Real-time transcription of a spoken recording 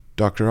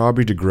Dr.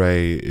 Aubrey de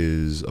Grey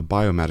is a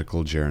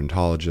biomedical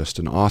gerontologist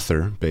and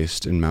author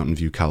based in Mountain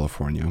View,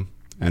 California,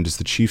 and is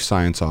the Chief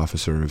Science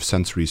Officer of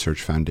Sense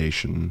Research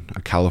Foundation,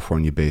 a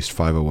California-based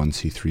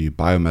 501c3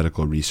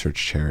 biomedical research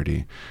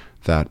charity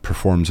that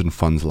performs and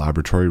funds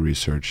laboratory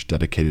research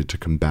dedicated to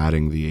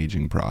combating the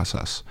aging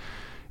process.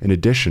 In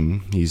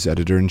addition, he's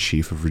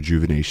editor-in-chief of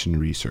Rejuvenation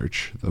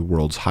Research, the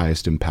world's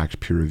highest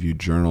impact peer-reviewed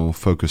journal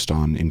focused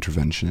on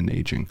intervention in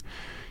aging.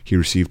 He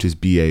received his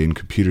BA in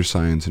computer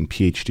science and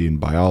PhD in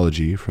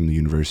biology from the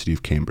University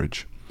of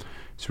Cambridge.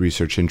 His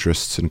research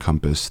interests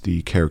encompass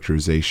the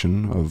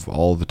characterization of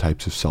all the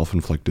types of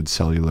self-inflicted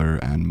cellular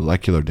and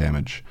molecular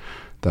damage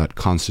that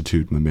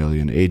constitute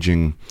mammalian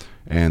aging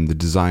and the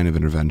design of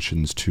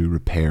interventions to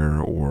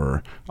repair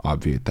or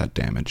obviate that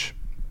damage.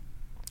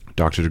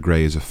 Dr. de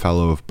Grey is a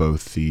fellow of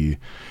both the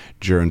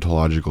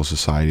Gerontological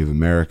Society of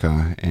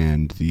America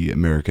and the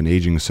American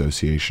Aging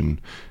Association,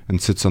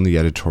 and sits on the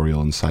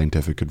editorial and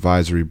scientific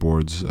advisory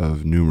boards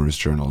of numerous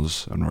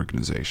journals and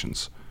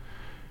organizations.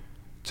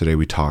 Today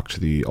we talk to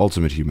the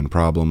ultimate human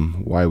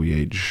problem, why we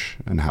age,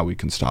 and how we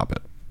can stop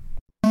it.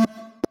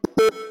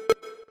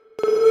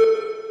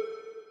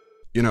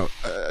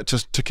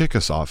 Just to kick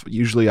us off,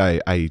 usually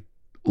I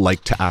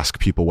like to ask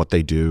people what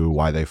they do,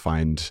 why they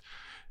find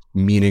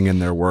meaning in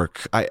their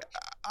work.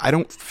 I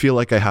don't feel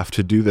like I have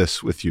to do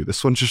this with you.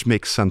 This one just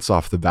makes sense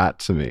off the bat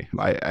to me.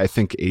 I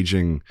think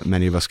aging,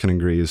 many of us can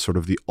agree, is sort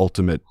of the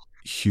ultimate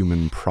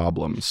human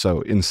problem.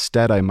 So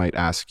instead, I might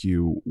ask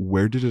you,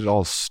 where did it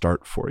all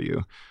start for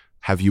you?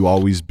 Have you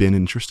always been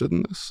interested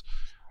in this?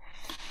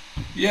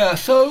 Yeah,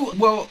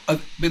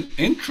 I've been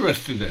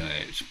interested in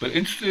it, but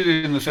interested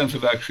in the sense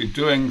of actually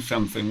doing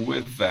something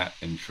with that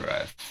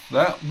interest.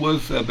 That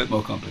was a bit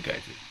more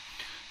complicated.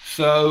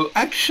 So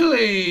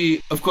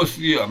actually, of course,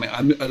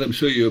 as I'm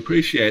sure you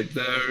appreciate,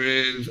 there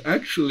is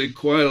actually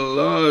quite a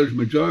large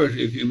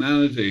majority of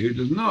humanity who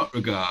does not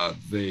regard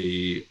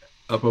the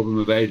problem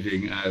of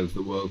aging as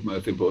the world's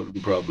most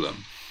important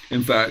problem.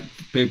 In fact,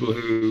 people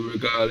who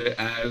regard it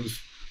as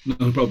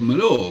not a problem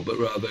at all, but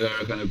rather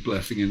a kind of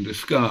blessing in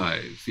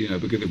disguise,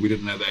 because if we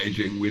didn't have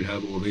aging, we'd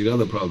have all these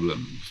other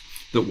problems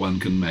that one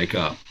can make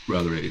up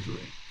rather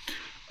easily.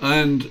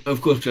 And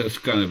of course,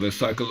 just kind of a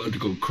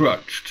psychological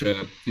crutch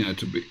to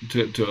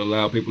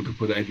allow people to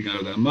put aging out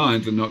of their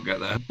minds and not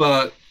get that.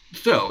 But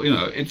still,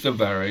 it's a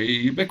very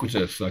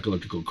ubiquitous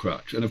psychological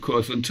crutch. And of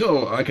course,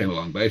 until I came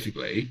along,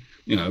 basically,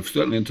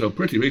 certainly until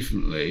pretty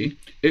recently,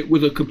 it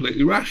was a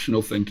completely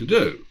rational thing to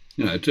do.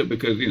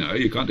 Because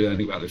you can't do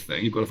anything about this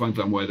thing. You've got to find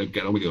some way to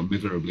get on with your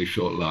miserably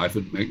short life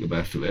and make the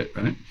best of it,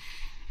 right?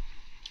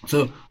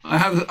 So I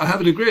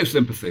have a degree of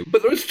sympathy,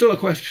 but there is still a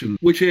question,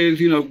 which is,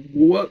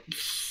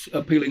 what's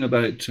appealing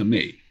about it to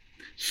me?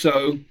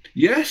 So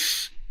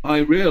yes, I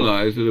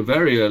realized at a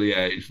very early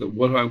age that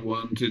what I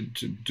wanted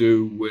to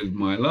do with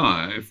my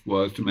life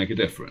was to make a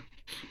difference,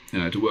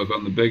 to work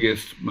on the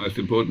biggest, most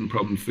important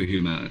problems for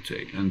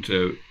humanity and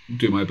to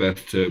do my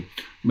best to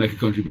make a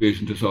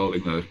contribution to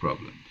solving those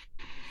problems.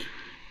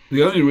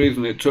 The only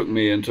reason it took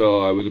me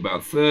until I was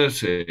about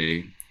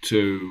 30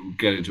 to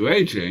get into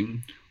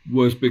aging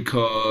was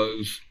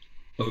because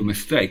of a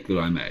mistake that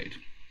I made.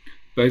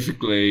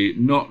 Basically,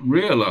 not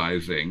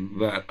realizing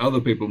that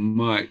other people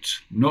might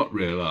not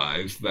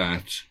realize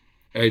that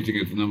aging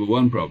is the number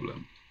one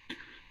problem.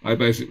 I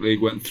basically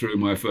went through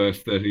my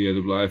first 30 years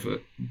of life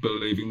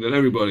believing that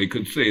everybody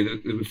could see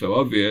that it was so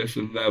obvious,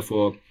 and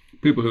therefore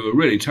people who were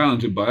really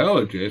talented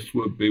biologists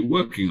would be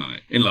working on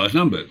it in large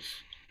numbers.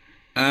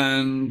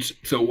 And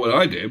so what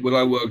I did was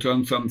I worked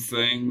on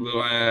something that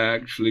I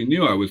actually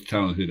knew I was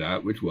talented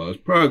at, which was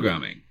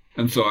programming.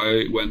 And so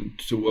I went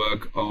to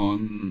work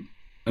on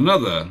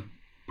another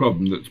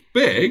problem that's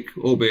big,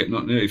 albeit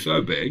not nearly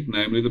so big,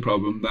 namely the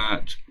problem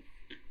that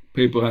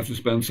people have to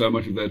spend so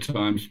much of their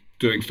time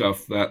doing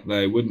stuff that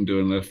they wouldn't do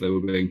unless they were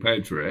being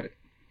paid for it.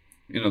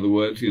 In other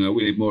words, we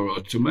need more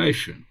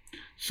automation.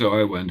 So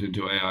I went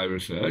into AI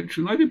research,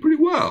 and I did pretty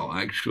well,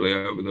 actually,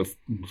 over the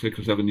 6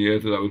 or 7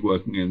 years that I was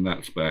working in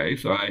that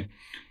space. I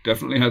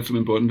definitely had some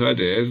important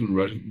ideas and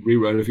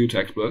rewrote a few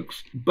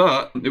textbooks.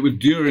 But it was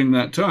during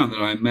that time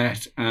that I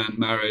met and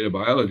married a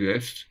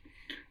biologist.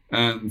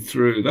 And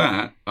through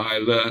that, I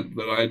learned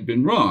that I'd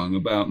been wrong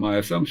about my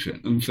assumption.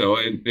 And so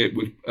it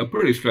was a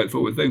pretty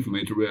straightforward thing for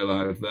me to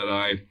realize that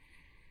I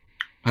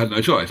had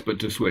no choice but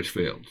to switch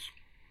fields.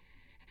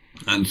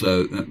 And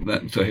so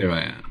here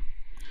I am.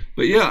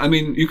 But yeah,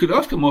 you could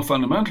ask a more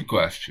fundamental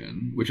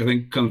question, which I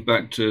think comes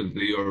back to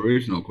your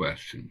original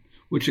question,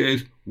 which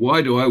is,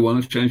 why do I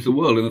want to change the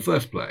world in the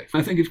first place?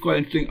 I think it's quite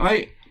interesting.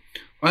 I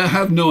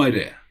have no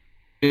idea.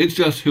 It's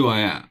just who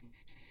I am.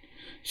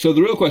 So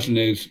the real question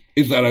is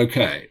that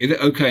okay? Is it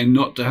okay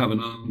not to have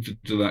an answer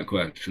to that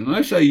question? And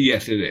I say,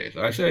 yes, it is.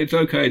 I say it's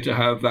okay to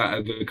have that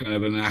as a kind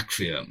of an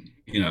axiom,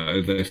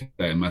 as they say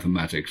in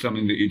mathematics,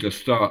 something that you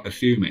just start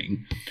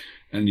assuming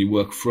and you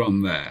work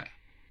from there.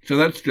 So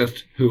that's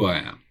just who I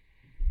am.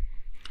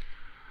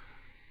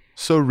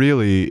 So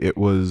really, it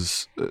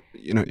was,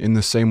 in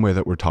the same way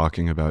that we're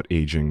talking about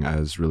aging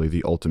as really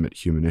the ultimate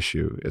human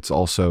issue, it's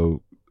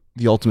also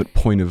the ultimate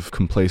point of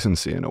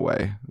complacency in a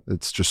way.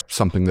 It's just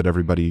something that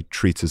everybody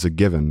treats as a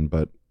given.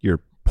 But your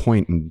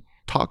point in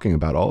talking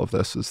about all of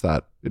this is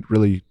that it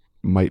really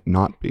might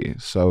not be.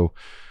 So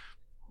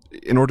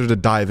in order to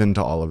dive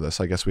into all of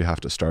this, I guess we have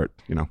to start,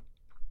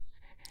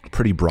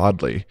 pretty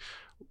broadly.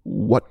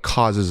 What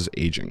causes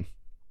aging?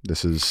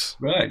 This is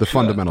the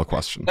fundamental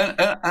question.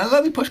 And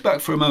let me push back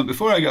for a moment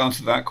before I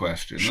answer that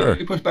question. Sure. Let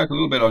me push back a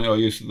little bit on your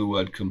use of the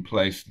word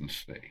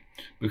complacency,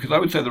 because I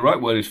would say the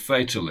right word is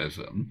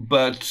fatalism.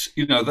 But,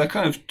 they're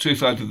kind of two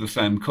sides of the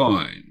same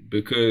coin,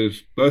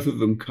 because both of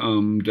them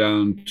come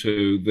down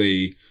to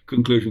the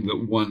conclusion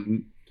that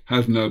one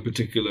has no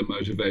particular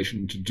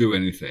motivation to do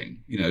anything,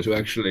 to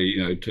actually,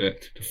 to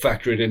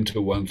factor it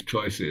into one's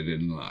choices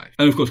in life.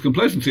 And of course,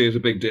 complacency is a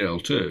big deal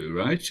too,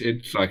 right?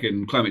 It's like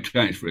in climate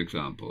change, for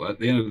example.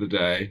 At the end of the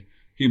day,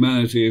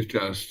 humanity is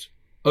just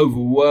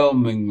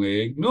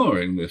overwhelmingly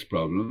ignoring this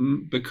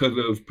problem because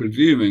of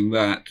presuming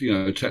that,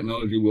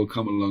 technology will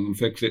come along and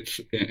fix it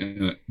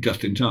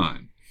just in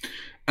time.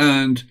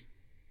 And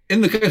in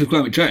the case of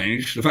climate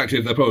change, the fact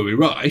is they're probably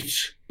right,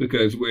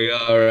 because we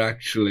are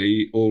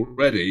actually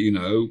already,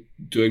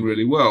 doing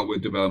really well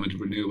with development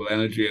of renewable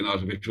energy and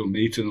artificial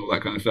meat and all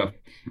that kind of stuff.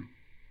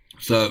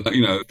 So,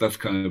 that's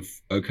kind of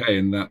okay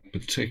in that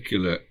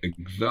particular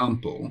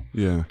example.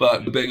 Yeah.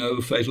 But being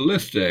over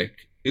fatalistic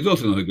is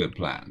also not a good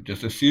plan,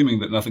 just assuming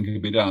that nothing can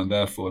be done and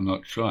therefore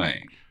not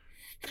trying.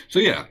 So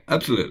yeah,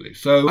 absolutely.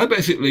 So I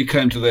basically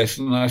came to this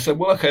and I said,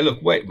 well, okay,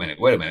 look, wait a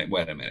minute.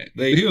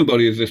 The human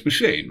body is this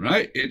machine,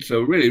 right? It's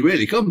a really,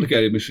 really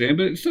complicated machine,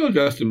 but it's still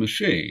just a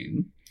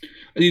machine.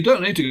 And you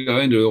don't need to go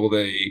into all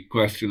the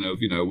question of,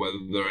 whether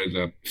there is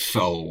a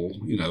soul,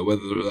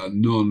 whether there are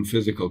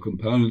non-physical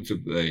components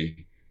of the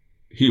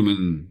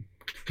human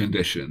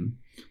condition,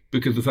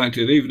 because the fact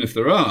is, even if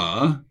there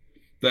are,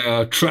 they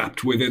are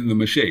trapped within the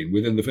machine,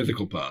 within the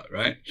physical part,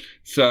 right?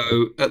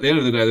 So at the end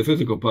of the day, the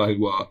physical part is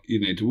what you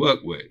need to work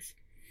with.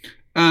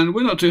 And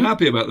we're not too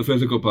happy about the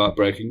physical part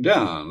breaking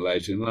down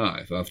late in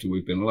life after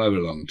we've been alive a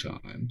long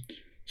time.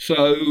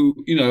 So,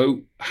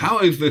 how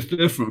is this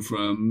different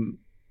from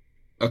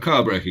a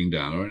car breaking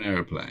down or an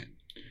aeroplane?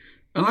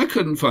 And I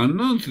couldn't find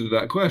an answer to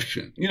that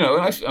question.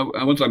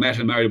 Once I met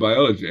and married a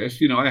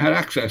biologist, I had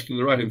access to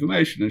the right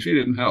information, and she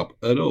didn't help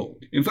at all.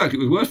 In fact, it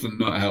was worse than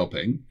not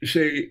helping.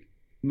 She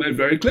made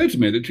very clear to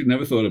me that she'd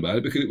never thought about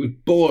it because it was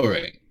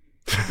boring.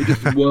 It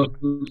just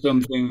wasn't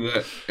something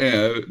that,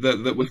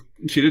 that was,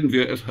 she didn't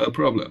view it as her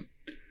problem.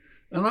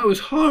 And I was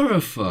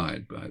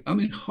horrified by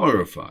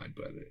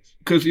this.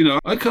 Because,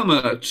 I come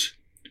at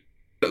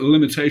the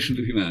limitations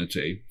of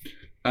humanity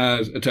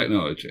as a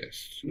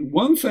technologist.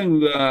 One thing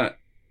that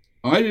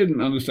I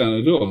didn't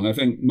understand at all, and I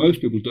think most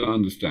people don't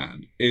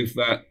understand, is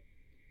that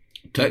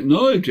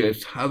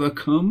technologists have a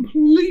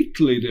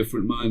completely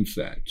different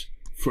mindset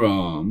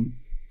from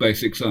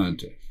basic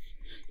scientists.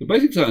 The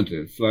basic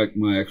scientists, like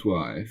my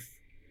ex-wife,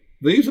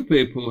 these are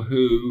people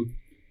who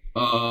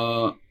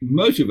are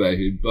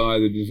motivated by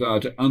the desire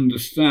to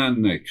understand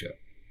nature,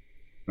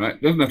 right?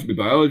 It doesn't have to be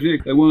biology.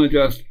 They want to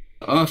just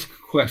ask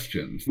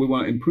questions. We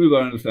want to improve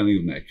our understanding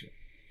of nature.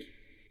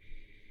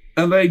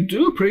 And they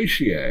do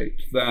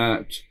appreciate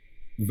that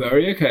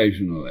very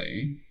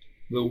occasionally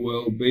there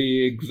will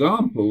be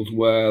examples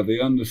where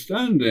the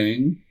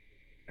understanding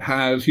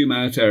has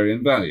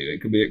humanitarian value.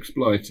 It can be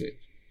exploited.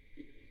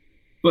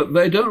 But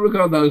they don't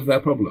regard that as their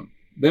problem.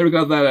 They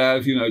regard that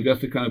as,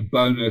 just a kind of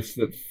bonus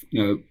that's,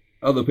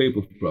 other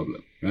people's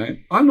problem, right?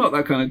 I'm not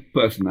that kind of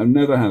person. I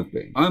never have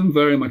been. I'm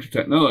very much a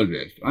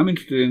technologist. I'm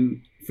interested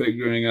in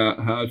figuring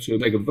out how to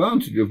take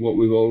advantage of what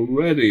we've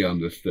already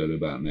understood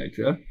about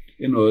nature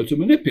in order to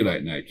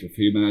manipulate nature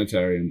for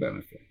humanitarian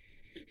benefit.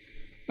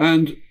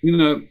 And,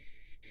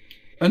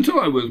 until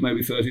I was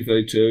maybe 30,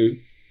 32,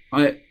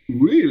 I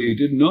really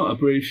did not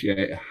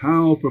appreciate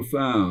how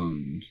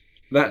profound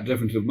that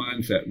difference of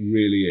mindset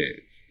really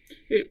is.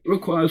 It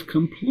requires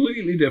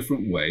completely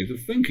different ways of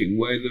thinking,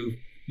 ways of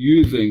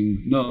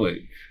using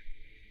knowledge,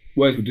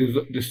 ways of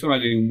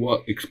deciding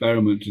what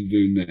experiment to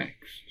do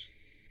next.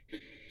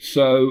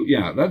 So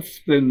yeah, that's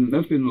been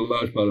a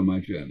large part of my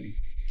journey.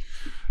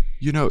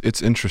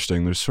 It's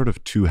interesting. There's sort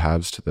of two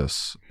halves to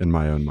this in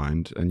my own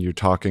mind, and you're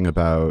talking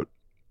about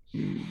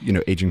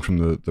aging from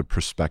the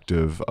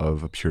perspective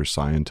of a pure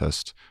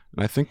scientist.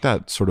 And I think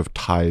that sort of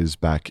ties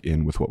back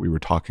in with what we were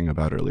talking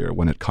about earlier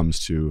when it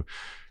comes to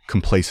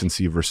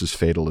complacency versus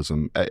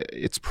fatalism.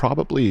 It's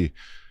probably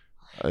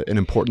an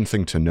important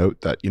thing to note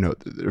that,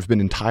 there have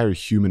been entire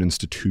human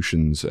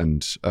institutions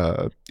and,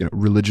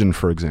 religion,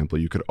 for example,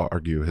 you could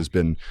argue has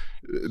been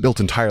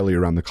built entirely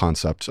around the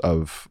concept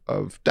of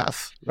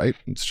death, right?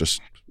 It's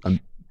just a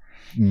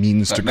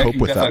means to cope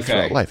with that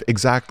throughout life.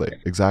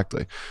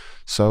 Exactly.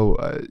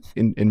 So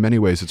in many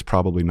ways, it's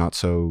probably not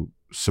so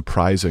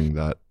surprising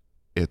that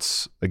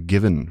it's a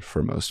given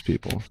for most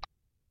people.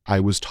 I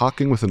was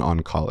talking with an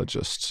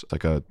oncologist,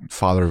 like a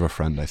father of a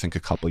friend, I think a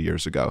couple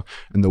years ago,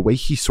 and the way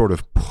he sort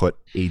of put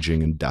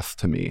aging and death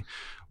to me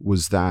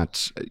was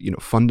that,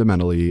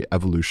 fundamentally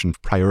evolution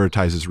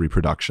prioritizes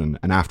reproduction,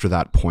 and after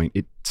that point,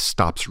 it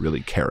stops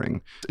really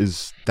caring.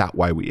 Is that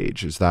why we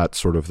age? Is that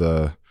sort of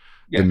the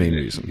main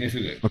reason? Yes,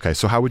 it is. Okay,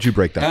 so how would you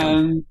break that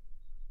down?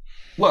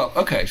 Well,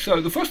 okay, so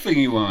the first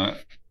thing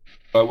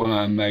I want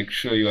to make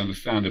sure you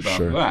understand about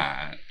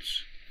that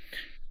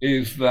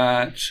is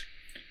that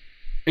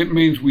it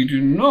means we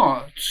do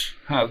not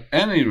have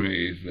any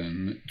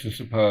reason to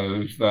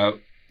suppose that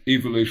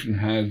evolution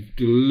has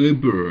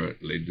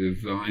deliberately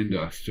designed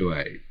us to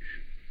age.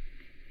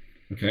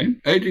 Okay?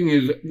 Aging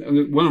is,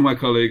 one of my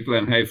colleagues,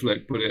 Len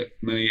Hayflick, put it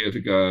many years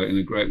ago in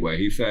a great way.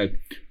 He said,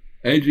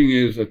 aging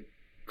is a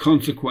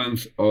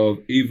consequence of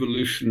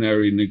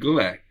evolutionary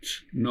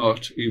neglect,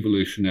 not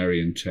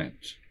evolutionary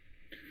intent.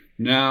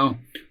 Now,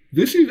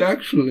 this is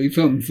actually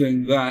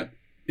something that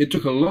it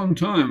took a long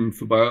time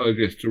for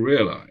biologists to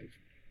realize.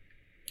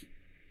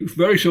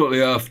 Very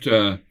shortly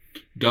after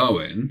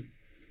Darwin,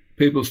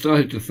 people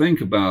started to think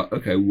about,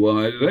 okay,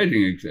 why does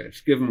aging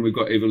exist? Given we've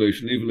got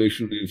evolution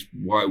is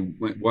why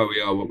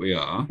we are what we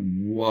are.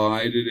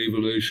 Why did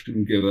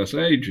evolution give us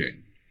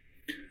aging?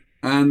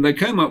 And they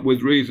came up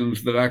with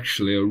reasons that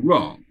actually are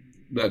wrong,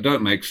 that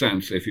don't make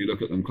sense if you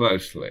look at them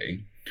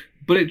closely.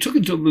 But it took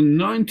until the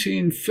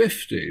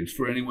 1950s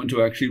for anyone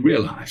to actually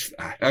realize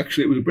that.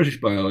 Actually, it was a British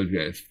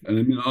biologist,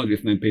 an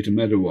immunologist named Peter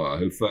Medawar,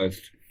 who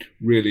first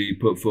really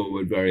put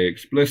forward very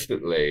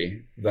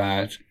explicitly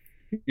that,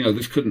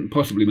 this couldn't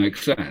possibly make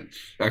sense.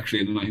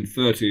 Actually, in the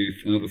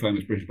 1930s, another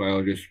famous British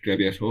biologist,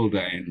 J.B.S.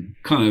 Haldane,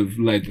 kind of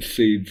laid the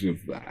seeds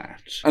of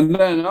that. And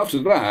then after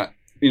that,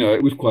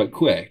 it was quite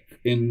quick.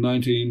 In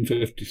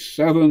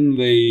 1957,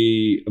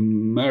 the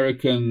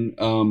American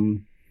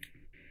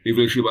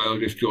evolutionary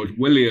biologist George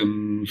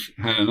Williams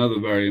had another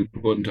very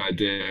important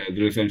idea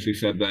that essentially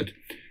said that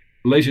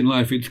late in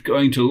life it's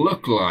going to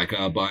look like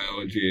our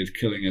biology is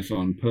killing us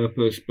on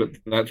purpose, but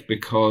that's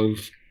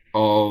because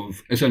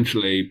of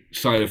essentially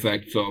side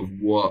effects of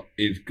what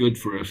is good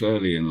for us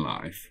early in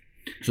life.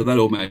 So that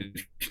all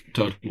made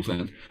total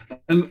sense.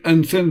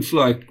 And since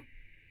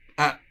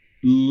at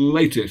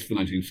latest the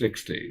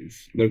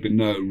 1960s, there's been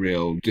no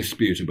real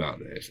dispute about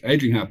this.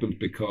 Aging happens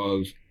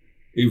because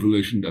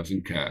evolution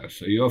doesn't care.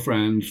 So your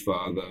friend's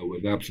father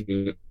was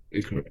absolutely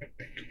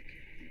correct.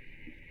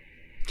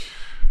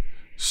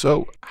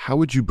 So how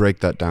would you break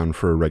that down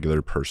for a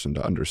regular person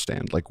to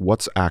understand? Like,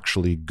 what's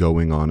actually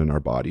going on in our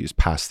bodies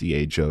past the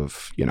age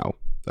of,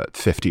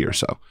 50 or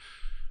so?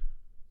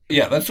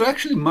 Yeah, that's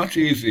actually much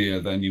easier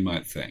than you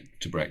might think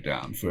to break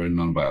down for a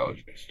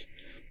non-biologist.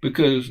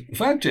 Because the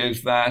fact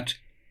is that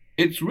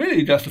it's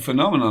really just a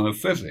phenomenon of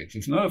physics.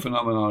 It's not a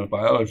phenomenon of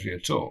biology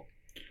at all.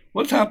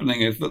 What's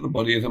happening is that the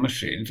body is a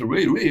machine. It's a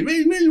really, really,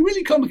 really, really,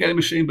 really complicated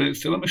machine, but it's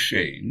still a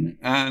machine,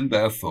 and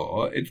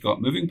therefore it's got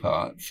moving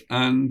parts,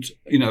 and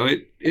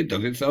it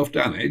does itself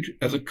damage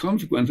as a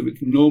consequence of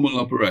its normal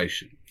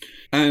operation.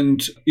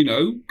 And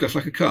just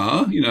like a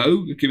car,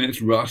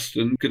 accumulates rust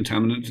and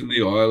contaminants in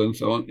the oil and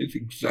so on. It's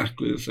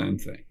exactly the same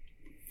thing.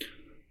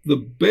 The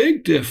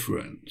big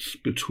difference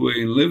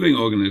between living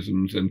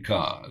organisms and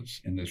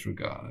cars in this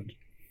regard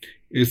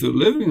is that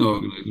living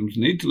organisms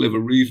need to live a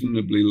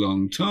reasonably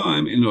long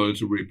time in order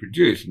to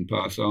reproduce and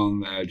pass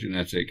on their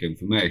genetic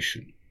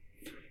information.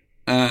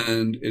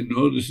 And in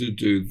order to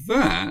do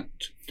that,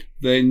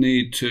 they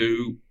need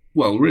to,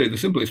 really the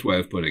simplest way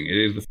of putting it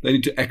is they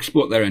need to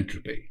export their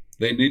entropy.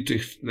 They need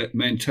to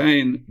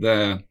maintain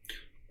their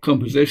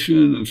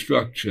composition and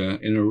structure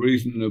in a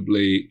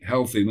reasonably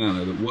healthy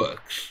manner that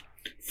works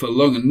for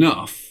long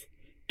enough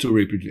to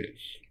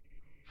reproduce.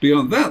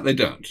 Beyond that, they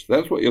don't.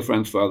 That's what your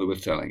friend's father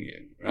was telling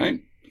you,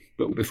 right?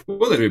 But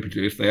before they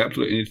reproduce, they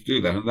absolutely need to do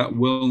that. And that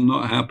will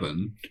not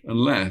happen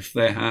unless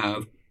they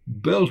have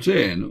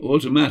built-in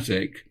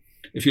automatic,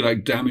 if you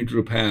like, damage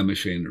repair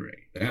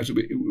machinery.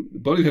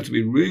 Bodies have to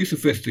be really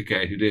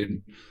sophisticated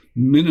in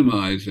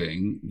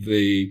minimizing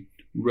the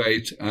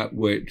rate at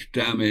which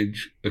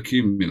damage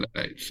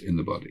accumulates in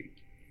the body.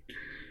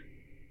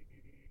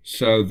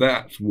 So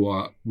that's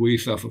what we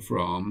suffer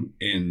from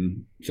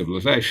in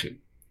civilization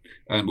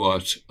and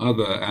what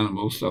other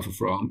animals suffer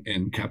from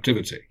in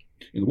captivity.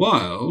 In the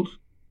wild,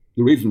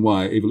 the reason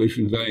why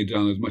evolution has only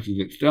done as much as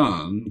it's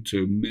done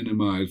to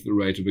minimize the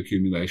rate of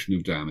accumulation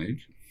of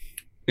damage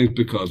is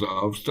because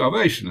of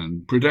starvation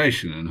and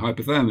predation and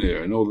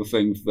hypothermia and all the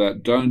things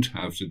that don't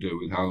have to do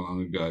with how long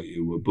ago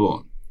you were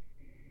born.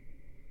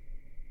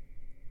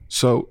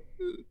 So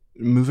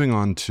moving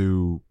on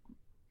to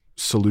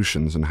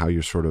solutions and how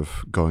you're sort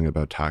of going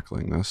about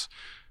tackling this,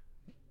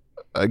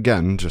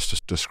 again, just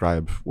to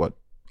describe what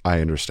I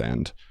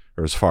understand,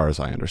 or as far as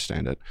I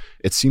understand it,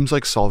 it seems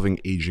like solving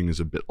aging is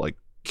a bit like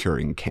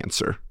curing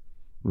cancer,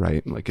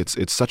 right? Like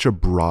it's such a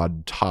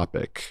broad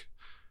topic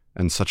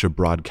and such a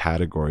broad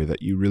category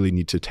that you really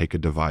need to take a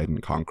divide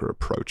and conquer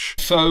approach.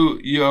 So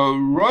you're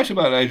right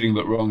about aging,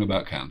 but wrong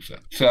about cancer.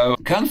 So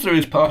cancer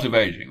is part of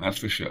aging, that's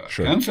for sure.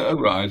 Cancer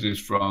arises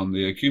from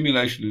the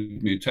accumulation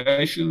of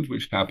mutations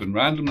which happen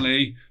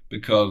randomly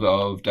because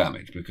of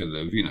damage, because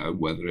of,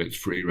 whether it's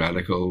free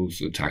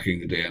radicals attacking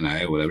the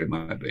DNA or whatever it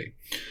might be.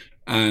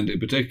 And in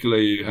particular,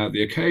 you have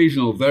the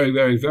occasional, very,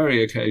 very,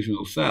 very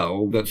occasional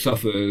cell that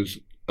suffers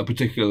a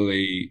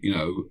particularly,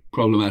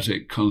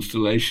 problematic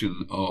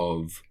constellation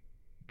of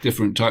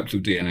different types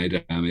of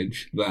DNA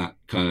damage that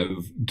kind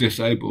of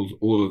disables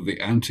all of the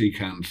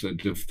anti-cancer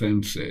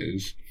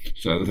defenses,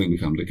 so the thing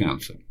becomes a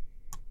cancer.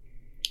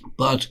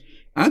 But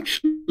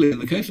actually, in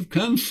the case of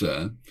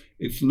cancer,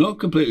 it's not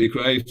completely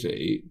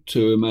crazy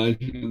to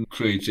imagine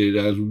treated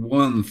as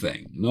one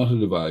thing, not a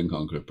divide and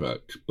conquer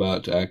approach,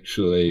 but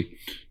actually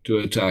to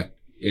attack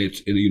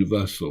it in a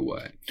universal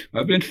way.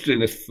 I've been interested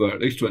in this for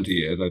at least 20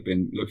 years. I've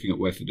been looking at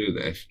ways to do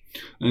this.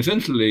 And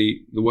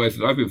essentially, the ways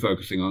that I've been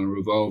focusing on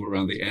revolve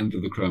around the ends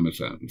of the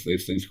chromosomes,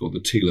 these things called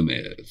the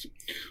telomeres,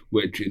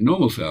 which in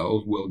normal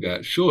cells will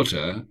get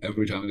shorter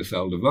every time the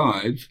cell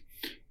divides.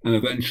 And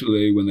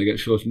eventually, when they get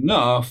short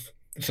enough,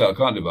 the cell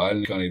can't divide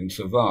and it can't even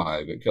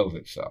survive. It kills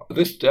itself.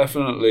 This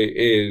definitely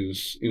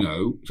is,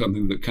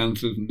 something that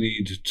cancers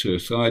need to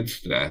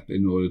sidestep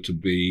in order to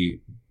be,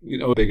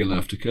 big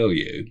enough to kill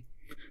you.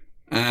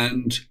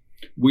 And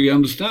we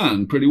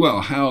understand pretty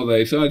well how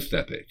they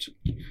sidestep it.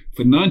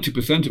 For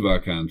 90% of our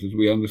cancers,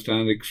 we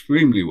understand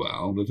extremely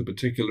well there's a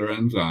particular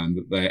enzyme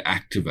that they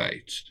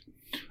activate.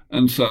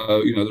 And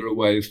so, there are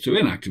ways to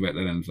inactivate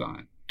that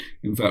enzyme.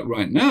 In fact,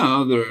 right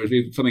now, there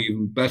is something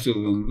even better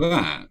than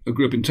that. A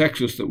group in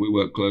Texas that we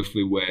work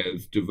closely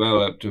with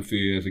developed a few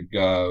years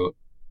ago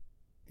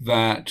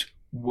that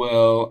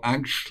will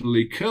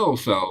actually kill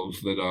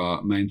cells that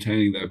are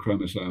maintaining their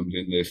chromosomes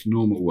in this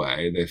normal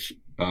way,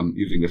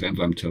 using this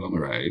enzyme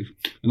telomerase.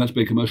 And that's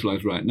being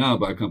commercialized right now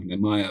by a company,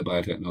 Maya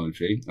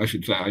Biotechnology. I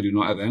should say I do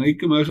not have any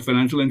commercial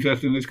financial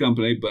interest in this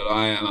company, but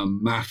I am a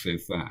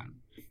massive fan.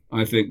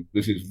 I think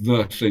this is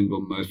the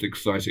single most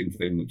exciting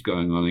thing that's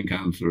going on in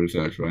cancer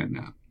research right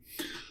now.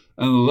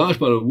 And a large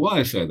part of why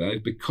I say that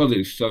is because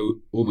it's so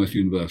almost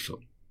universal.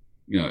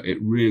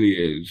 It really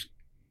is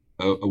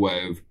a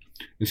way of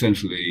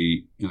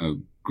essentially,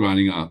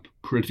 grinding up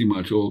pretty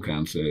much all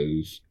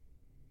cancers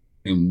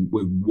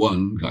with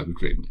one type of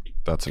treatment.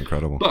 That's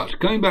incredible. But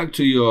going back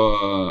to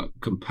your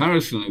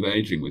comparison of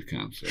aging with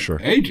cancer, sure.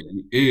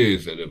 Aging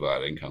is a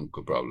divide and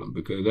conquer problem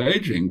because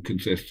aging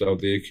consists of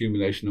the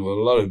accumulation of a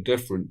lot of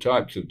different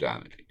types of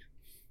damage.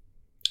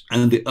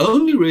 And the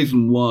only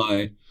reason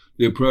why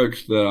the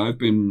approach that I've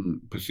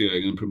been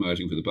pursuing and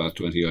promoting for the past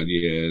 20-odd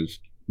years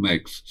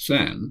makes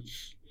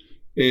sense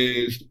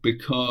is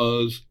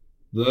because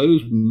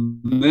those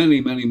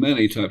many, many,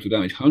 many types of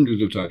damage,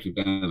 hundreds of types of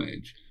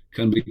damage,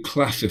 can be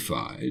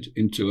classified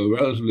into a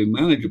relatively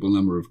manageable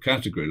number of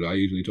categories. I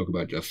usually talk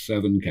about just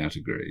 7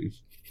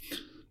 categories.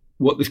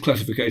 What this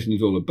classification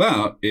is all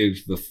about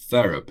is the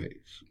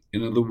therapies.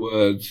 In other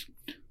words,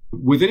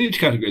 within each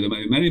category, there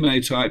may be many,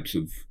 many types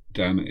of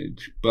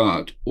damage,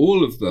 but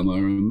all of them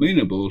are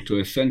amenable to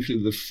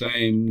essentially the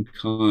same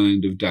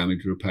kind of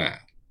damage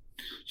repair.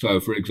 So,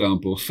 for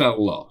example,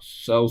 cell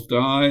loss. Cells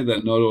die,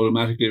 they're not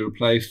automatically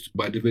replaced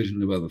by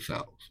division of other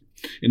cells.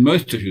 In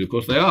most tissues, of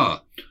course, they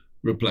are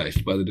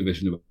replaced by the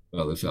division of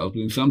other cells,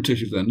 but in some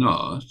tissues they're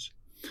not.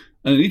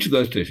 And in each of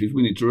those tissues,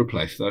 we need to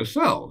replace those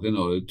cells in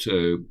order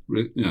to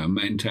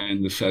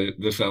maintain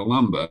the cell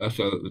number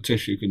so that the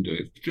tissue can do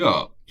its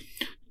job.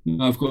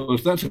 Now, of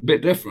course, that's a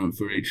bit different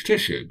for each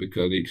tissue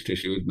because each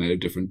tissue is made of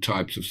different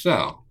types of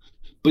cell.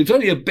 But it's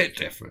only a bit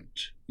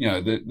different.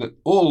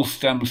 All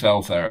stem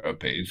cell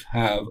therapies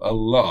have a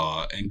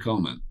lot in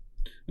common,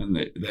 and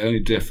they only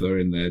differ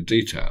in their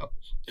details.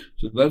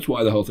 So that's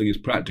why the whole thing is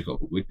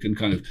practical. We can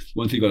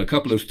once you've got a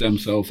couple of stem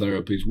cell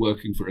therapies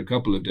working for a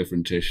couple of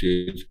different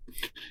tissues,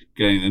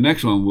 getting the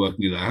next one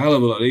working is a hell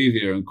of a lot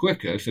easier and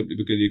quicker simply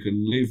because you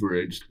can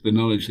leverage the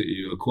knowledge that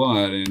you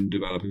acquired in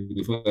developing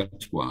the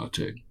first one or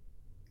two.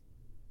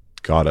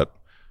 Got it.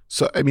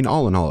 So,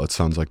 all in all, it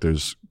sounds like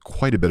there's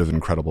quite a bit of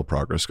incredible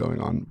progress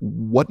going on.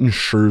 What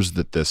ensures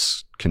that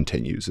this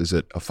continues? Is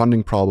it a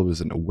funding problem?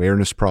 Is it an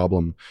awareness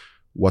problem?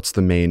 What's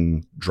the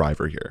main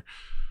driver here?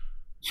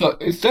 So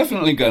it's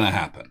definitely going to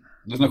happen.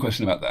 There's no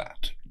question about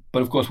that.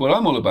 But of course, what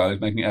I'm all about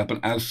is making it happen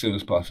as soon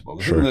as possible.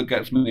 The thing that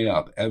gets me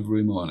up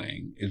every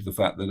morning is the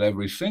fact that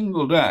every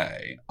single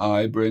day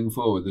I bring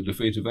forward the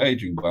defeat of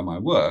aging by my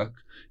work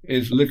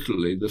is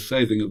literally the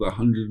saving of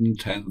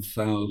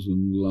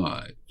 110,000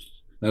 lives.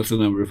 That's the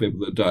number of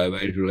people that die of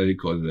age-related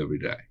causes every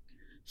day.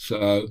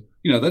 So,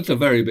 that's a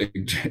very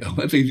big deal.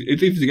 It's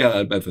easy to get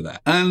out of bed for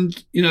that.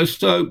 And,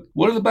 so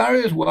what are the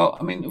barriers? Well,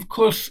 of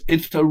course,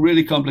 it's a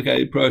really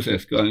complicated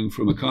process going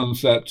from a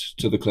concept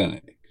to the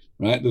clinic,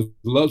 right? There's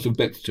lots of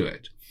bits to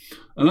it.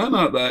 And I'm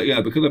out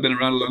there, because I've been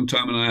around a long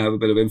time and I have a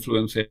bit of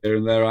influence here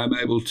and there, I'm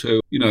able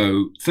to,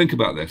 think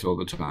about this all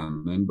the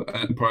time and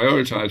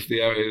prioritize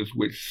the areas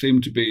which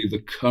seem to be the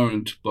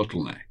current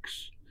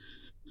bottlenecks.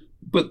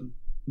 But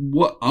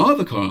what are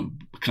the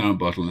current current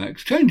bottlenecks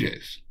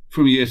changes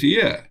from year to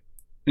year.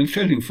 And it's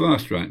changing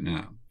fast right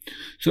now.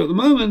 So at the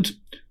moment,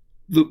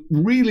 the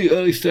really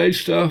early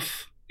stage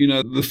stuff,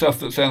 the stuff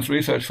that Sense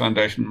Research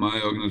Foundation,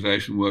 my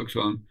organization, works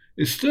on,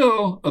 is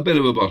still a bit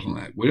of a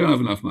bottleneck. We don't have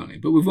enough money,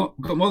 but we've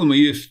got more than we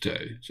used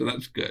to, so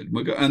that's good.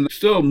 And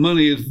still,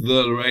 money is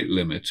the rate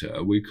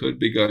limiter. We could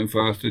be going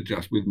faster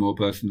just with more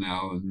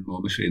personnel and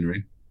more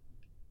machinery.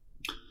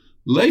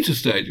 Later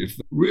stages,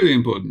 really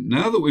important.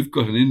 Now that we've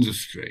got an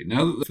industry,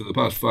 now that for the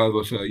past 5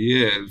 or so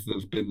years,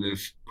 there's been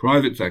this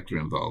private sector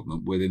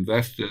involvement with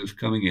investors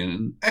coming in at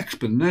an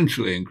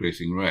exponentially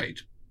increasing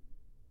rate.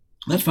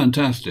 That's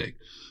fantastic,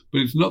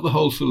 but it's not the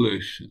whole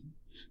solution,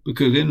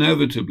 because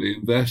inevitably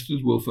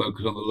investors will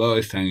focus on the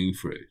lowest hanging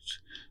fruit.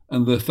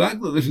 And the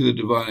fact that this is a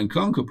divide and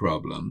conquer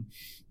problem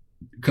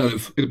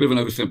is a bit of an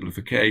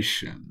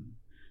oversimplification,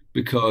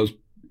 because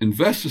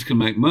investors can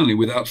make money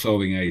without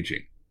solving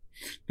aging.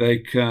 They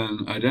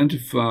can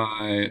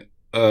identify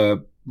a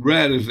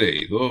rare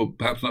disease, or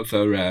perhaps not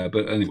so rare,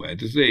 but anyway, a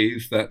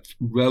disease that's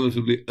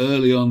relatively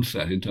early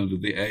onset in terms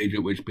of the age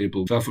at which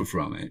people suffer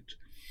from it,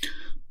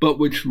 but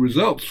which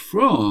results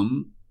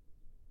from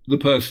the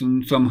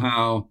person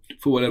somehow,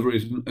 for whatever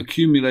reason,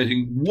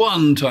 accumulating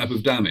one type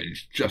of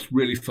damage just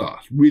really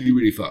fast, really,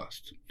 really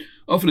fast.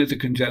 Often it's a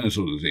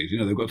congenital disease.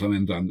 They've got some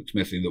enzyme that's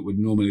missing that would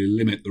normally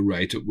limit the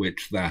rate at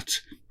which that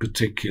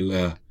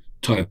particular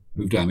type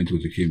of damage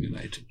was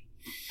accumulated.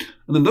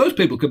 And then those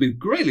people could be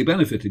greatly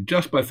benefited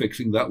just by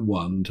fixing that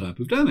one type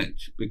of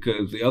damage,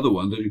 because the other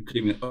ones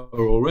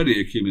are already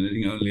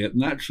accumulating only at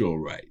natural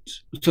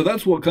rate. So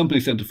that's what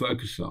companies tend to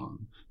focus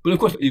on. But of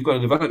course, you've got to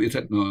develop your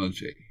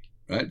technology,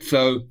 right?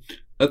 So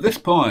at this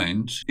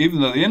point,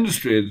 even though the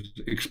industry is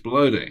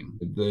exploding,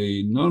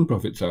 the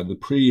non-profit side, the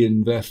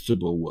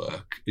pre-investable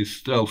work, is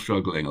still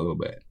struggling a little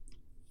bit.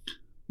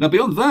 Now,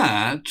 beyond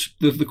that,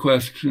 there's the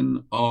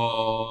question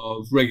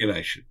of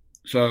regulation.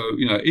 So,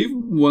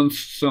 even once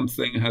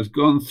something has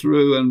gone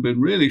through and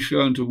been really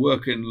shown to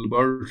work in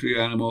laboratory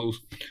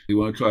animals, you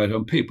want to try it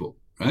on people,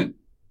 right?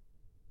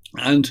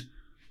 And,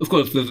 of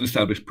course, there's an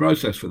established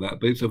process for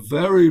that, but it's a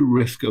very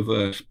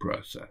risk-averse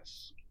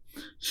process.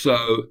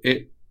 So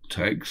it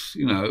takes,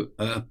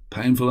 a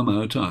painful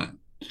amount of time.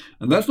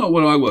 And that's not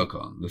what I work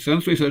on. The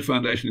Sense Research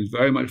Foundation is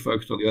very much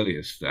focused on the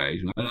earliest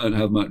stage, and I don't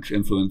have much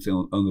influence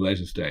on the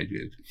later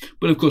stages.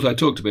 But, of course, I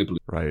talk to people.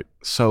 Right.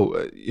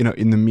 So,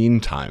 in the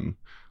meantime,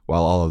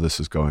 while all of this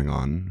is going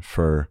on,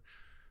 for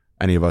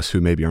any of us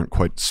who maybe aren't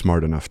quite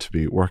smart enough to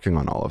be working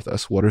on all of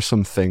this, what are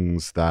some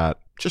things that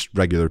just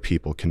regular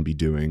people can be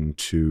doing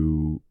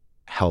to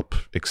help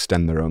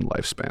extend their own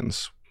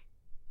lifespans?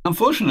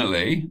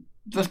 Unfortunately,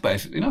 there's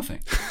basically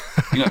nothing.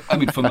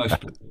 For most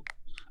people.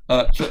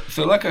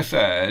 So like I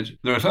said,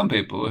 there are some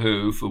people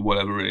who, for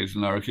whatever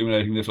reason, are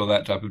accumulating this or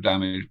that type of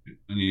damage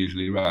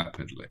unusually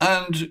rapidly.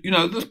 And,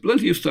 there's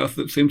plenty of stuff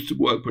that seems to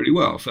work pretty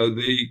well. So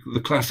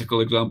the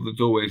classical example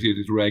that's always used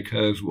is Ray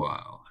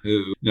Kurzweil,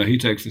 who, he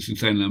takes this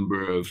insane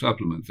number of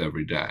supplements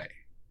every day.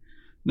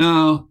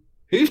 Now,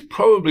 he's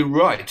probably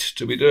right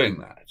to be doing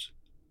that,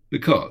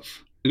 because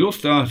it all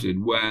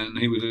started when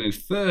he was in his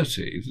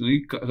 30s and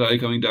he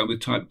started coming down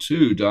with type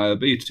 2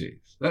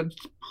 diabetes. That's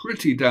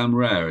pretty damn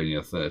rare in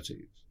your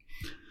 30s.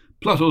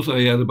 Plus, also,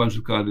 he has a bunch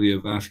of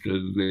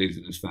cardiovascular disease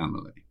in his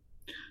family.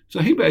 So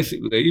he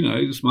basically,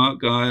 he's a smart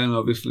guy and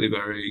obviously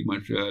very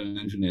much an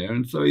engineer.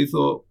 And so he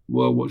thought,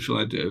 well, what shall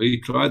I do?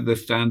 He tried the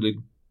standard,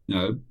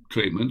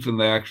 treatments, and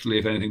they actually,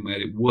 if anything,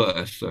 made it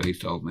worse, so he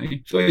told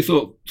me. So he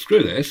thought,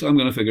 screw this, I'm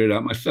going to figure it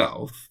out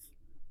myself.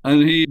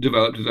 And he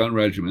developed his own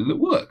regimen that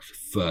works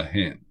for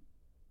him.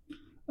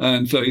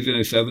 And so he's in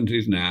his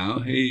 70s now.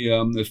 He,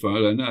 as far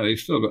as I know,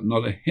 he's still got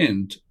not a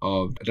hint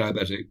of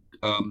diabetic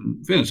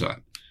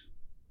phenotype.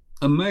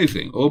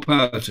 Amazing, all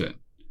power to him.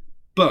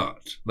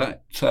 But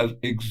that says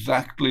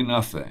exactly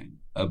nothing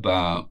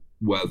about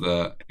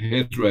whether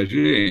his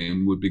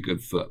regime would be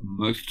good for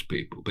most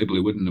people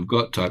who wouldn't have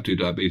got type 2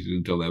 diabetes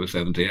until they were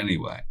 70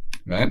 anyway,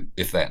 right?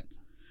 If then.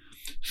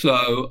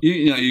 So,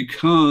 you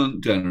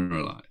can't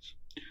generalize.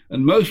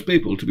 And most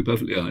people, to be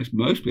perfectly honest,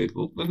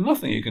 there's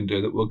nothing you can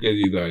do that will give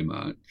you very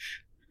much,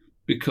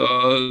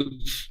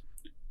 because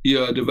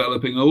you're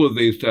developing all of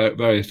these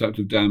various types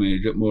of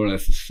damage at more or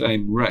less the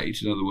same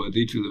rate. In other words,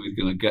 each of them is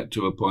going to get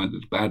to a point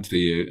that's bad for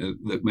you,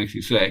 that makes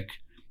you sick,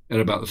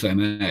 at about the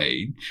same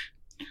age.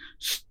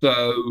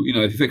 So,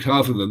 if you fix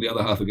half of them, the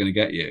other half are going to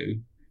get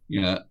you.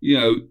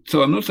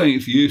 So I'm not saying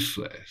it's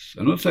useless.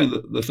 I'm not saying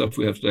that the stuff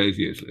we have today is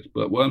useless.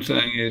 But what I'm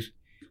saying is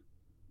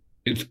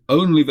it's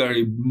only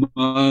very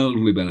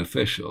mildly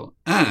beneficial.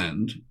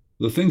 And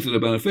the things that are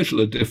beneficial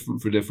are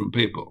different for different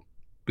people,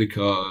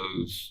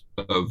 because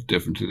of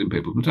differences in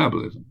people's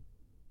metabolism.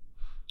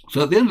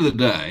 So at the end of the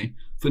day,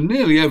 for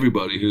nearly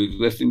everybody who's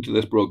listening to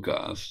this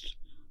broadcast,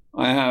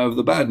 I have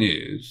the bad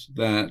news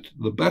that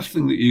the best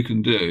thing that you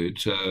can do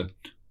to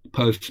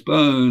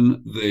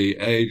postpone the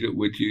age at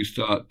which you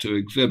start to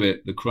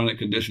exhibit the chronic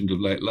conditions of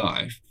late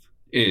life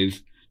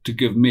is to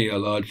give me a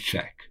large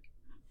check.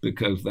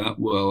 because that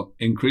will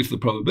increase the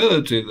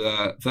probability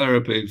that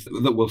therapies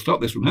that will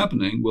stop this from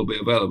happening will be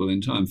available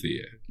in time for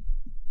you.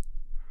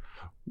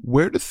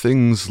 Where do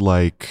things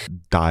like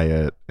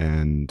diet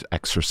and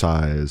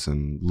exercise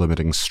and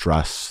limiting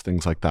stress,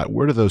 things like that,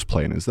 where do those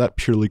play in? Is that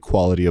purely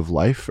quality of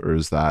life, or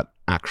is that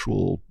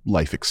actual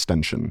life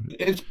extension?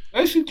 It's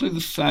basically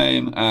the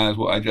same as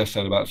what I just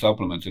said about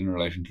supplements in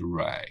relation to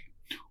Ray.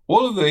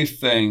 All of these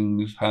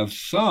things have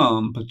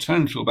some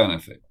potential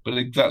benefit, but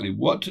exactly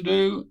what to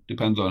do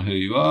depends on who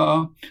you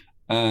are.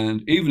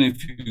 And even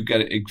if you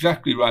get it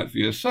exactly right for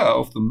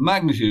yourself, the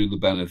magnitude of the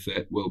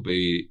benefit will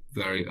be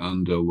very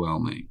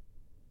underwhelming.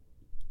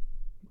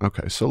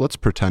 Okay, so let's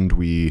pretend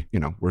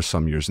we're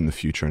some years in the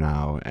future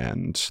now,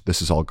 and this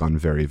has all gone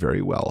very,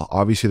 very well.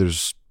 Obviously,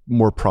 there's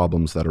more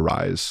problems that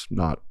arise,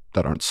 not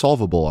that aren't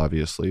solvable,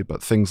 obviously,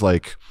 but things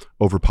like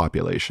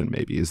overpopulation,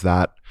 maybe. Is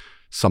that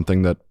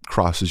something that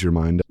crosses your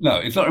mind? No,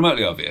 it's not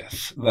remotely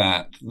obvious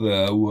that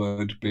there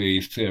would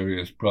be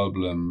serious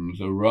problems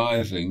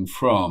arising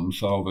from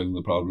solving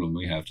the problem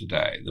we have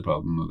today, the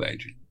problem of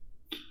aging.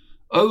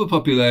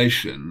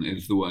 Overpopulation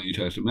is the one you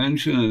chose to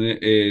mention, and it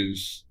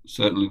is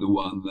certainly the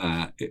one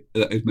that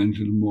is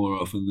mentioned more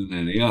often than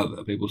any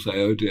other. People say,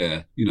 oh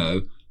dear,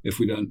 if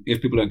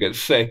people don't get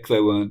sick, they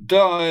won't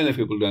die, and if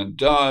people don't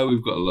die,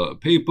 we've got a lot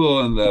of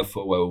people, and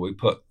therefore where will we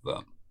put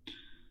them?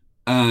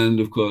 And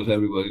of course,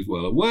 everybody's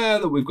well aware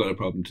that we've got a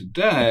problem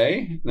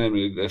today,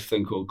 namely this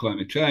thing called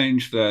climate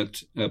change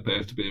that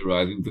appears to be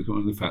arising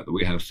from the fact that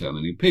we have so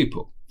many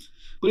people.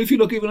 But if you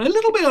look even a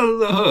little bit under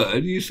the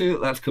hood, you see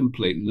that that's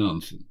complete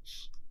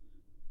nonsense.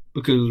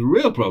 Because the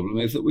real problem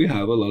is that we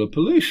have a lot of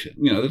pollution.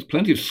 There's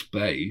plenty of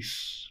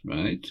space,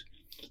 right?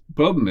 The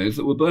problem is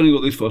that we're burning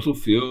all these fossil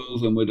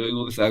fuels and we're doing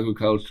all this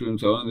agriculture and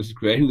so on. This is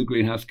creating the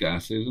greenhouse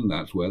gases, and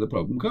that's where the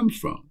problem comes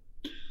from.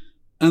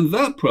 And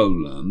that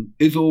problem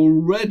is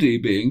already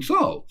being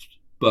solved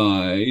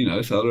by,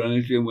 solar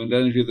energy and wind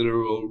energy that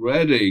are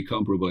already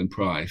comparable in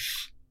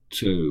price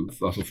to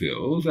fossil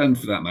fuels, and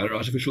for that matter,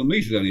 artificial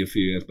meat is only a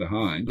few years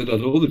behind, that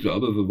does all the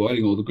job of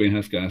avoiding all the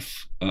greenhouse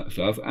gas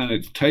stuff, and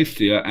it's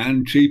tastier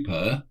and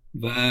cheaper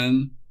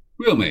than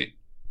real meat.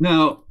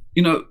 Now,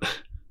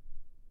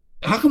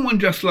 how can one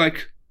just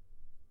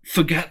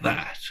forget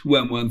that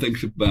when one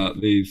thinks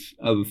about these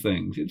other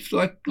things? It's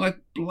like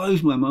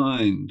blows my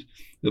mind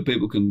that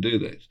people can do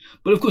this.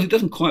 But of course, it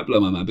doesn't quite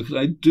blow my mind, because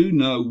I do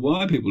know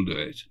why people do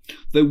it.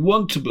 They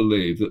want to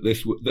believe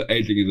that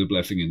aging is a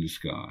blessing in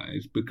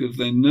disguise, because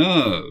they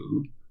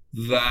know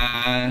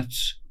that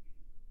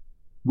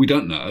we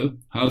don't know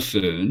how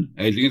soon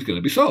aging is going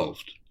to be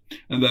solved.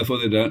 And therefore,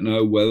 they don't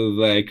know whether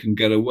they can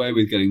get away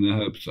with getting their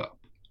hopes up,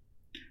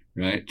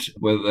 right?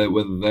 Whether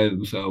they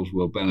themselves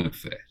will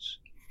benefit.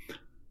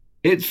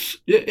 It's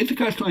a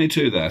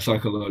catch-22 there,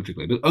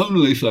 psychologically, but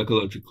only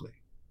psychologically.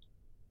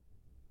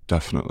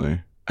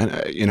 Definitely. And,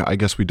 I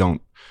guess we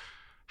don't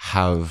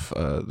have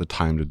the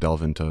time to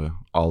delve into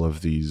all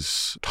of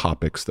these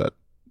topics that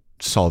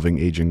solving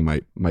aging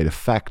might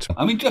affect.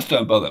 Just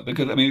don't bother,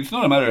 because, it's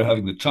not a matter of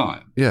having the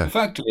time. Yeah. The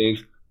fact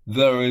is,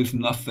 there is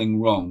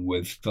nothing wrong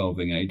with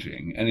solving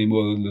aging any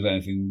more than there's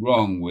anything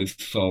wrong with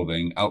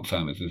solving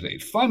Alzheimer's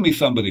disease. Find me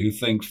somebody who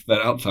thinks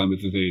that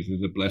Alzheimer's disease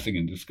is a blessing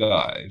in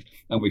disguise,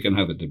 and we can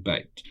have a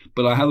debate.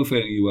 But I have a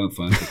feeling you won't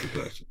find such a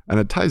person. And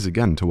it ties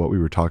again to what we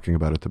were talking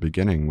about at the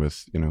beginning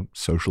with,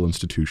 social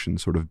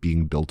institutions sort of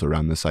being built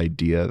around this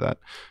idea that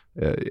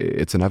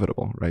it's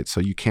inevitable, right? So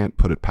you can't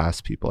put it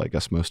past people, I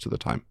guess, most of the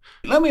time.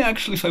 Let me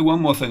actually say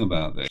one more thing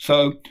about this.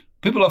 So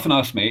people often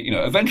ask me,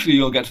 eventually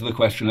you'll get to the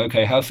question,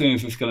 okay, how soon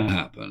is this going to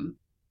happen?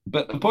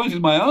 But the point is,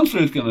 my answer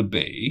is going to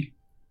be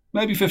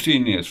maybe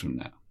 15 years from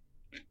now.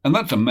 And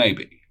that's a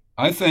maybe.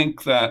 I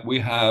think that we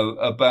have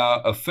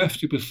about a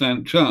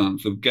 50%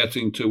 chance of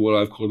getting to what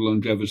I've called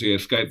longevity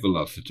escape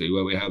velocity,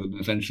 where we have an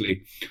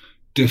essentially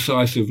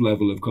decisive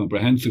level of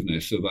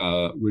comprehensiveness of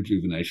our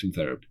rejuvenation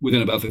therapy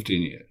within about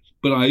 15 years.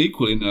 But I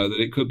equally know that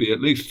it could be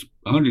at least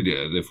 100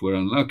 years if we're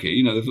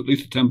unlucky. There's at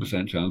least a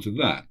 10% chance of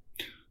that.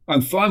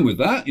 I'm fine with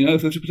that.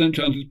 50%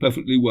 chance is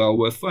perfectly well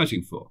worth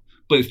fighting for.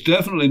 But it's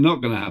definitely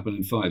not going to happen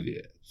in 5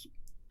 years.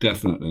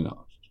 Definitely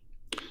not.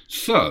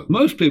 So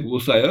most people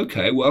will say,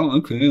 okay,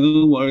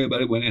 I'll worry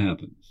about it when it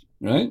happens,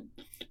 right?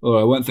 Or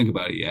I won't think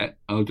about it yet.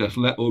 I'll just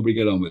let Aubrey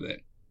get on with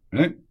it,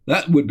 right?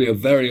 That would be a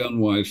very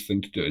unwise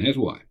thing to do, and here's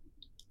why.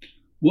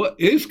 What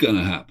is going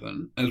to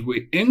happen as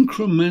we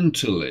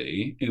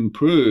incrementally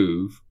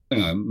improve,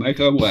 make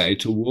our way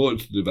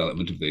towards the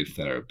development of these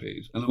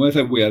therapies? And when I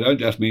say we, I don't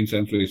just mean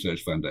Central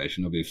Research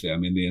Foundation, obviously. I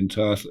mean the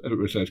entire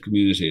research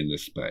community in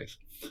this space.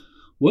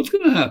 What's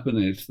going to happen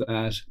is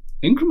that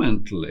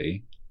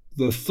incrementally,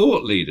 the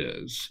thought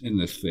leaders in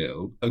this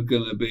field are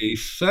going to be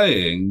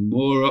saying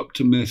more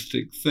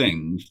optimistic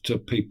things to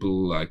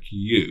people like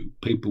you,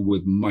 people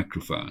with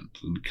microphones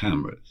and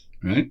cameras,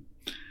 right?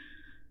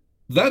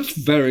 That's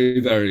very,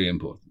 very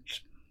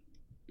important.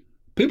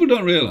 People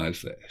don't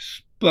realize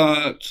this,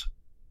 but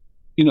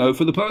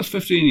for the past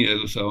 15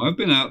 years or so, I've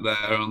been out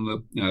there on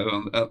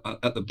the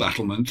at the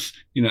battlements,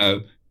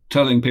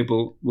 telling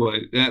people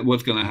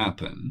what's going to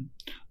happen.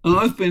 And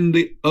I've been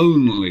the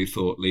only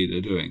thought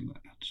leader doing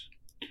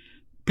that.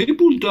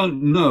 People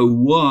don't know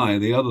why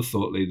the other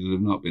thought leaders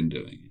have not been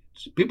doing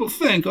it. People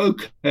think,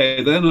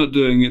 okay, they're not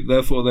doing it,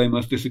 therefore they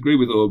must disagree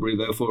with Aubrey,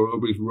 therefore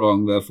Aubrey's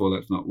wrong, therefore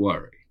let's not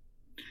worry.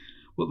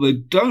 What they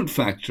don't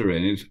factor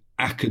in is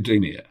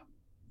academia.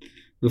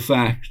 The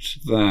fact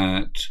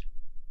that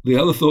the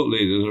other thought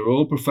leaders are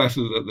all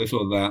professors at this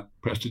or that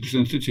prestigious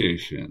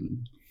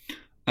institution,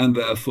 and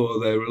therefore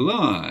they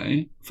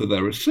rely, for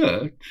their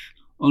research,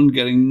 on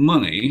getting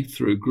money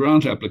through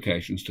grant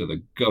applications to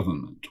the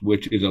government,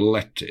 which is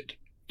elected,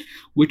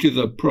 which is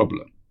a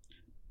problem.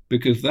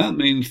 Because that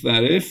means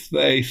that if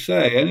they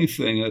say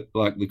anything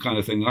like the kind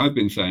of thing I've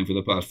been saying for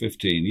the past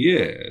 15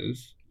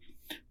 years,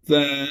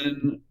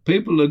 then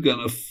people are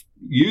going to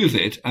use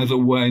it as a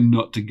way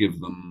not to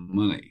give them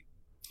money.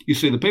 You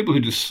see, the people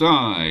who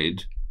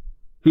decide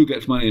who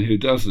gets money and who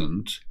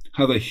doesn't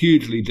have a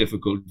hugely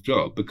difficult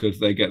job because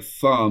they get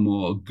far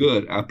more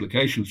good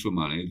applications for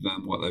money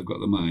than what they've got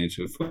the money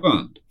to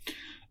fund.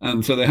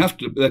 And so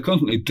they're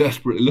constantly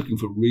desperately looking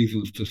for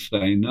reasons to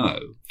say no.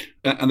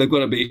 And they've got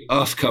to be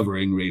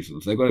ass-covering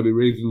reasons. They've got to be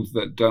reasons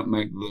that don't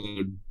make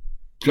the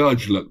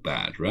judge look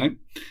bad, right?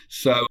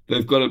 So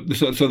they've got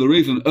to, so the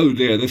reason, oh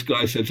dear, this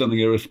guy said something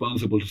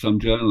irresponsible to some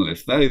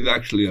journalist, that is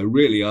actually a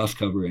really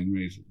ass-covering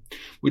reason,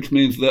 which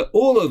means that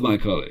all of my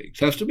colleagues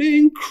have to be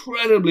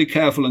incredibly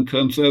careful and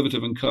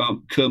conservative and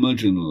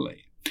curmudgeonly.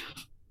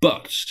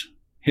 But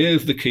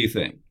here's the key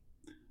thing.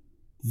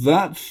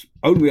 That's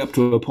only up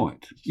to a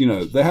point.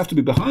 They have to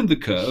be behind the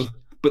curve,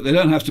 but they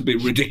don't have to be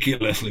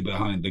ridiculously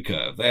behind the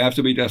curve. They have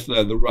to be just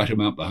the right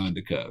amount behind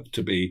the curve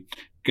to be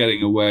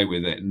getting away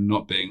with it and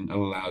not being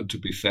allowed to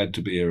be said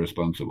to be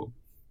irresponsible.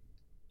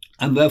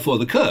 And therefore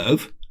the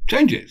curve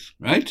changes,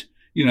 right?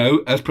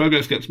 As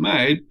progress gets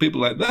made,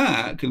 people like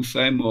that can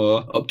say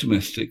more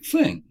optimistic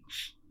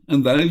things.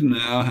 And that is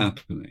now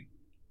happening.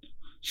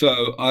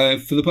 So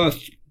for the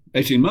past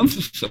 18 months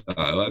or so,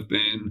 I've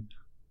been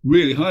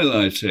really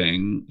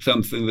highlighting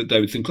something that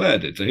David Sinclair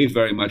did. So he's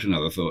very much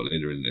another thought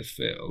leader in this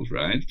field,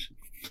 right?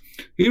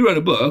 He wrote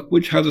a book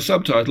which has a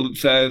subtitle that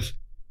says,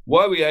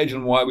 Why We Age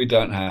and Why We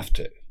Don't Have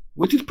to,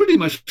 which is pretty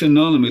much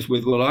synonymous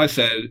with what I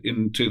said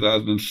in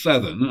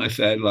 2007. I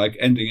said,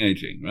 ending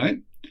aging, right?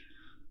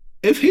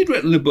 If he'd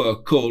written a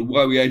book called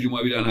Why We Age and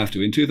Why We Don't Have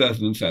to in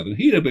 2007,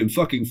 he'd have been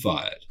fucking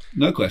fired.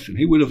 No question.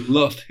 He would have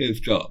lost his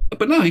job.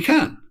 But now he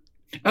can.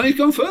 And he's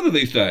gone further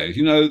these days.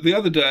 The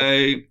other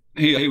day,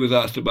 he was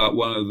asked about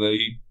one of the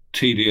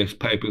tedious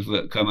papers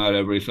that come out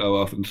every so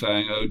often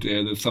saying, oh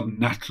dear, there's some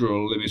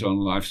natural limit on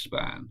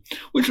lifespan,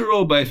 which are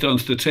all based on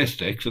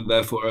statistics and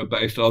therefore are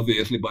based,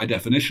 obviously, by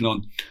definition,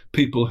 on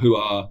people who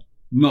are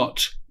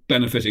not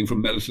benefiting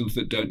from medicines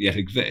that don't yet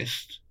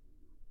exist.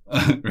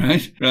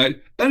 Right?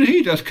 And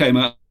he just came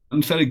out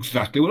and said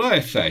exactly what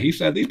I say. He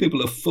said, these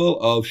people are full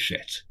of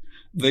shit.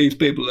 These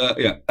people are,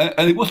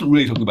 and he wasn't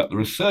really talking about the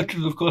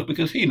researchers, of course,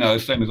 because he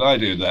knows, same as I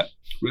do, that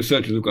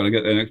researchers have got to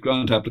get their next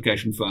grant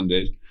application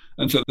funded.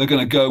 And so they're going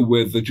to go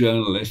with the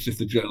journalists if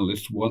the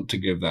journalists want to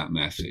give that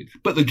message.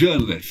 But the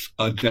journalists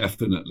are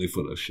definitely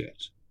full of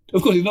shit.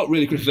 Of course, he's not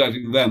really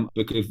criticizing them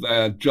because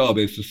their job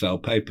is to sell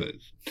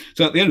papers.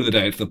 So at the end of the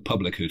day, it's the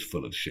public who's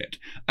full of shit.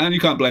 And you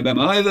can't blame them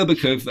either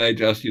because they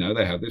just,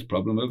 they have this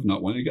problem of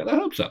not wanting to get their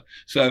hopes up.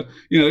 So,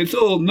 it's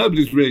all,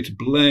 nobody's really to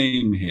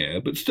blame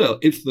here, but still,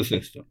 it's the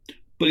system.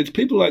 But it's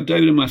people like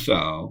David and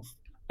myself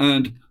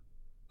and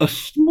a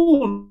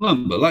small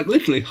number, like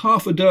literally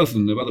half a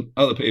dozen of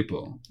other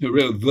people who are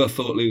really the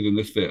thought leaders in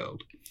this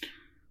field.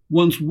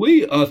 Once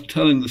we are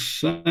telling the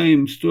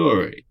same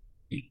story,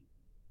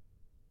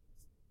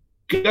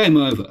 game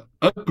over.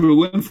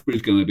 Oprah Winfrey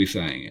is going to be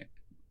saying it.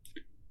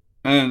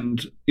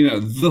 And,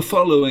 the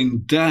following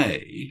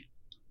day,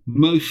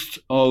 most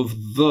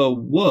of the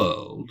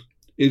world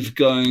is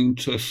going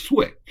to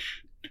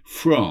switch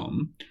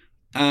from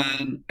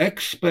an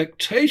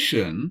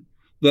expectation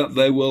that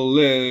they will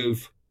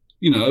live,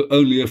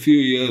 only a few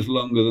years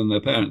longer than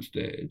their parents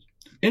did,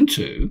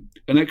 into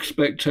an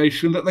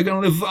expectation that they're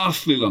going to live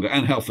vastly longer,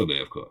 and healthily,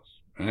 of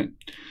course, right?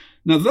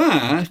 Now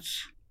that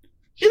is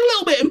a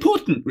little bit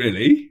important,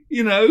 really.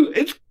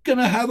 It's going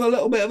to have a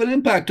little bit of an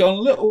impact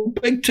on little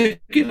big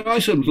ticket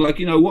items, like,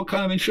 what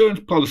kind of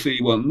insurance policy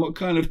you want, what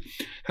kind of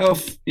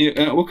health,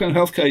 what kind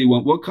of healthcare you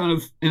want, what kind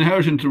of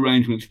inheritance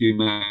arrangements you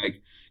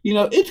make.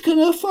 It's going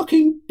to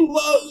fucking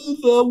blow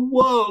the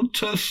world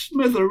to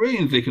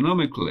smithereens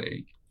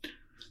economically.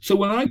 So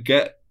when I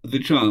get the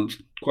chance,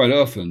 quite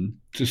often,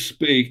 to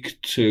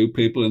speak to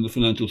people in the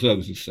financial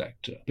services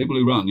sector, people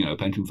who run,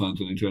 pension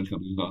funds and insurance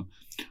companies and so on,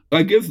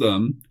 I give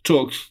them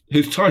talks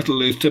whose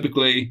title is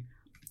typically,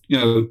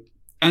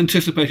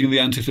 anticipating the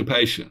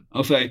anticipation.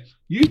 I'll say,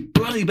 you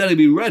bloody better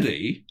be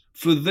ready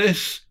for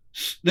this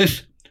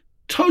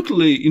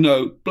totally,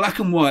 black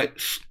and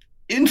white,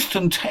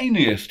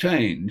 instantaneous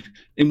change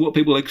in what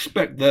people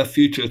expect their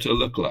future to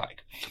look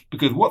like.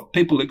 Because what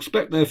people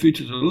expect their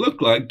future to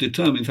look like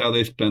determines how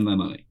they spend their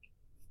money.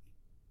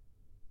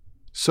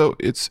 So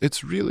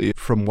it's really,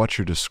 from what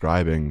you're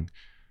describing,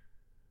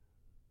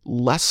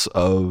 less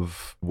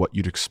of what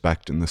you'd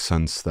expect in the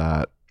sense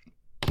that,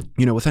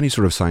 with any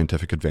sort of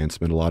scientific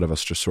advancement, a lot of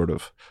us just sort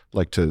of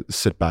like to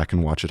sit back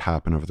and watch it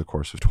happen over the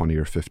course of 20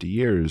 or 50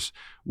 years.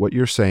 What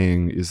you're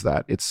saying is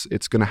that it's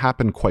going to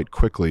happen quite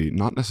quickly,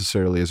 not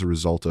necessarily as a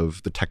result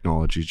of the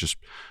technology just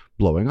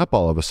blowing up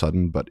all of a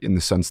sudden, but in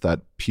the sense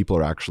that people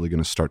are actually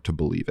going to start to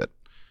believe it.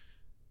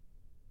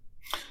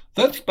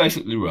 That's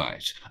basically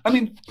right. I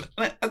mean,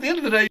 at the end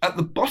of the day, at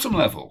the bottom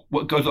level,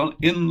 what goes on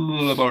in the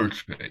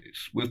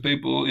laboratories with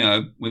people,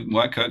 with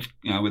white coats,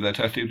 with their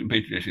test tubes and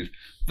petri dishes,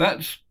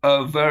 that's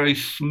a very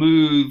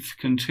smooth,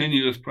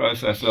 continuous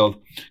process of,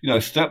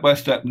 step by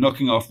step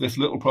knocking off this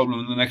little problem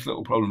and the next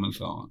little problem and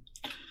so on.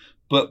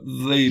 But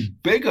the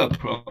bigger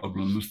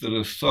problems that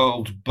are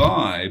solved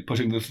by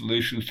putting the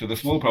solutions to the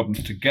small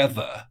problems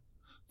together,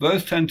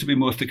 those tend to be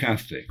more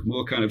stochastic,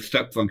 more kind of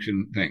step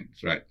function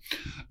things, right?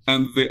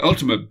 And the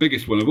ultimate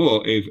biggest one of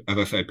all is, as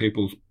I say,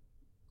 people's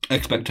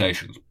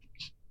expectations.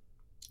 It's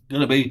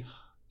going to be,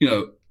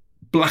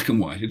 black and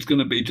white. It's going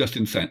to be just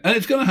insane. And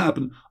it's going to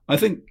happen. I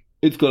think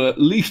it's got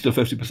at least a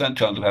 50%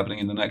 chance of happening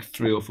in the next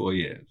 3 or 4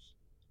 years.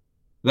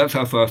 That's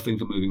how fast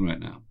things are moving right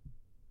now.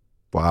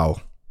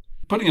 Wow.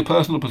 Putting a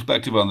personal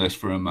perspective on this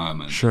for a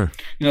moment. Sure.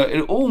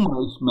 It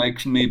almost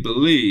makes me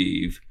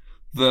believe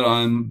that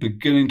I'm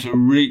beginning to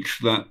reach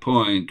that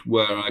point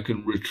where I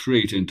can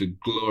retreat into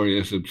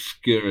glorious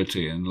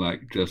obscurity and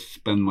just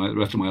spend the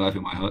rest of my life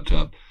in my hot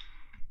tub.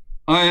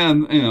 I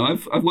am,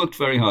 I've worked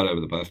very hard over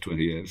the past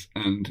 20 years,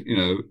 and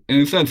in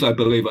a sense, I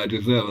believe I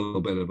deserve a little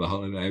bit of a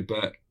holiday.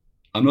 But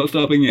I'm not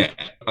stopping yet.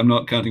 I'm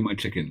not counting my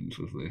chickens,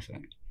 as they say.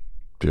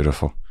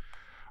 Beautiful,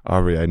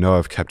 Aubrey. I know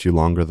I've kept you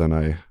longer than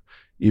I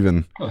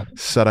even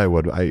said I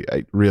would.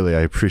 I really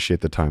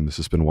appreciate the time. This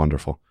has been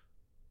wonderful.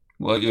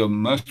 Well, you're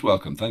most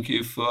welcome. Thank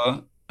you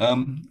for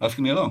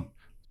asking me along.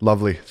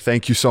 Lovely.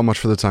 Thank you so much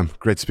for the time.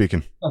 Great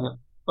speaking. Okay.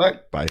 Bye.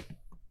 Bye.